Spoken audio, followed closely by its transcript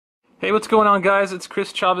Hey, what's going on, guys? It's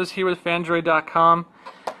Chris Chavez here with Fandroid.com.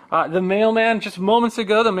 The mailman, just moments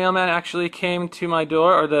ago, the mailman actually came to my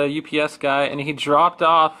door, or the UPS guy, and he dropped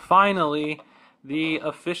off, finally, the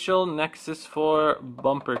official Nexus 4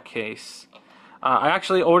 bumper case. I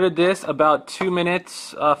actually ordered this about 2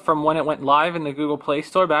 minutes from when it went live in the Google Play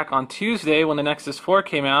Store back on Tuesday when the Nexus 4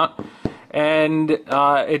 came out. And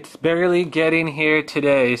it's barely getting here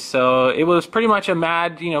today, so it was pretty much a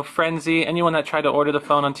mad, frenzy. Anyone that tried to order the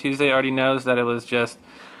phone on Tuesday already knows that it was just,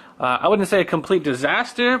 I wouldn't say a complete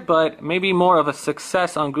disaster, but maybe more of a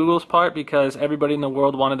success on Google's part because everybody in the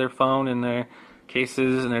world wanted their phone and their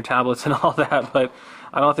cases and their tablets and all that, but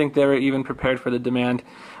I don't think they were even prepared for the demand.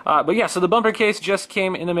 But yeah, so the bumper case just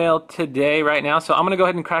came in the mail today, right now, so I'm going to go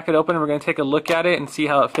ahead and crack it open and we're going to take a look at it and see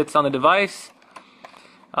how it fits on the device.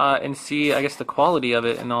 And see, I guess, the quality of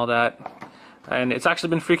it and all that. And it's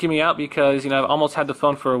actually been freaking me out because, I've almost had the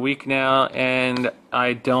phone for a week now and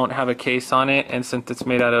I don't have a case on it, and since it's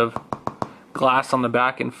made out of glass on the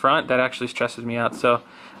back and front, that actually stresses me out. So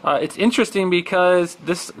it's interesting because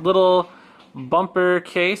this little bumper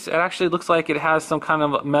case, it actually looks like it has some kind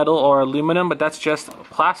of metal or aluminum, but that's just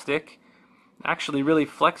plastic, actually really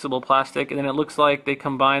flexible plastic, and then it looks like they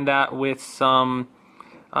combined that with some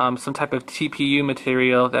type of TPU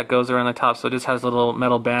material that goes around the top, so it just has a little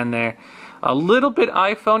metal band there. A little bit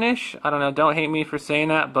iPhone-ish. I don't know, don't hate me for saying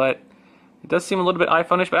that, but it does seem a little bit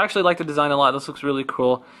iPhone-ish, but I actually like the design a lot. This looks really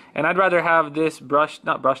cool. And I'd rather have this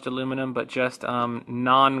not brushed aluminum, but just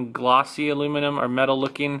non-glossy aluminum or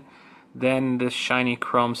metal-looking than this shiny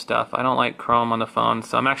chrome stuff. I don't like chrome on the phone,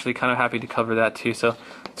 so I'm actually kind of happy to cover that too. So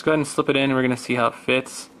let's go ahead and slip it in, and we're going to see how it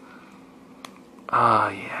fits. Ah,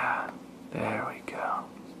 yeah. There we go.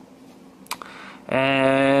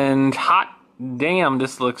 And hot damn,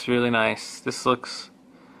 this looks really nice. This looks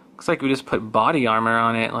like we just put body armor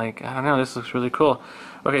on it. Like, I don't know, this looks really cool.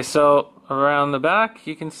 Okay, so around the back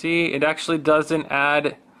you can see it actually doesn't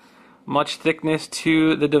add much thickness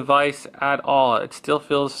to the device at all. It still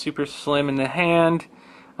feels super slim in the hand.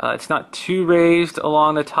 It's not too raised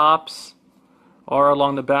along the tops or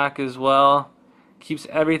along the back as well. Keeps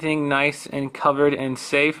everything nice and covered and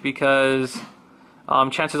safe because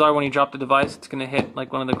chances are when you drop the device it's going to hit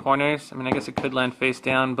like one of the corners. I mean, I guess it could land face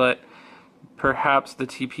down, but perhaps the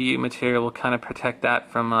TPU material will kind of protect that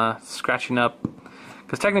from scratching up.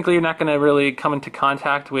 Because technically you're not going to really come into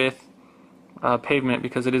contact with pavement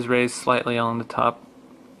because it is raised slightly along the top,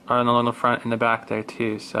 or along the front and the back there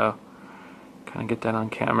too. So kind of get that on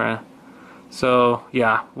camera. So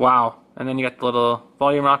yeah, wow. And then you got the little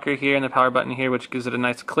volume rocker here and the power button here, which gives it a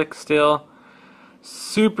nice click still.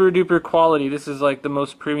 Super duper quality. This is like the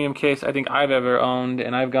most premium case I think I've ever owned,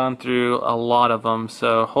 and I've gone through a lot of them,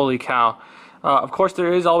 so holy cow. Of course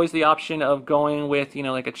there is always the option of going with,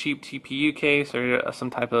 like a cheap TPU case or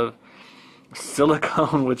some type of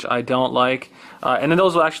silicone, which I don't like. And then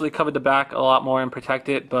those will actually cover the back a lot more and protect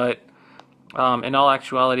it, but in all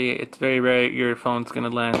actuality, it's very rare your phone's going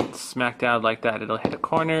to land smack down like that. It'll hit a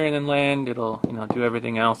corner and then land. It'll, do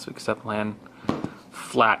everything else except land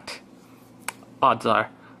flat. Odds are.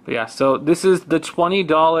 But yeah, so this is the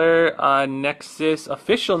 $20 Nexus,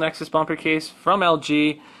 official Nexus bumper case from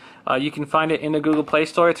LG. You can find it in the Google Play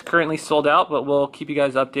Store. It's currently sold out, but we'll keep you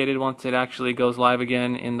guys updated once it actually goes live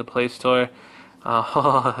again in the Play Store.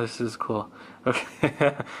 Oh, this is cool.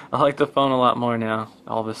 Okay, I like the phone a lot more now,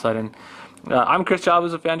 all of a sudden. I'm Chris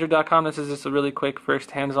Chavez of Fandroid.com. This is just a really quick first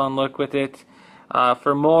hands-on look with it.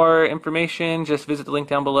 For more information, just visit the link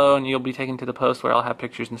down below and you'll be taken to the post where I'll have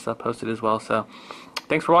pictures and stuff posted as well. So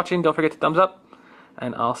thanks for watching. Don't forget to thumbs up,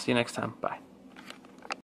 and I'll see you next time. Bye.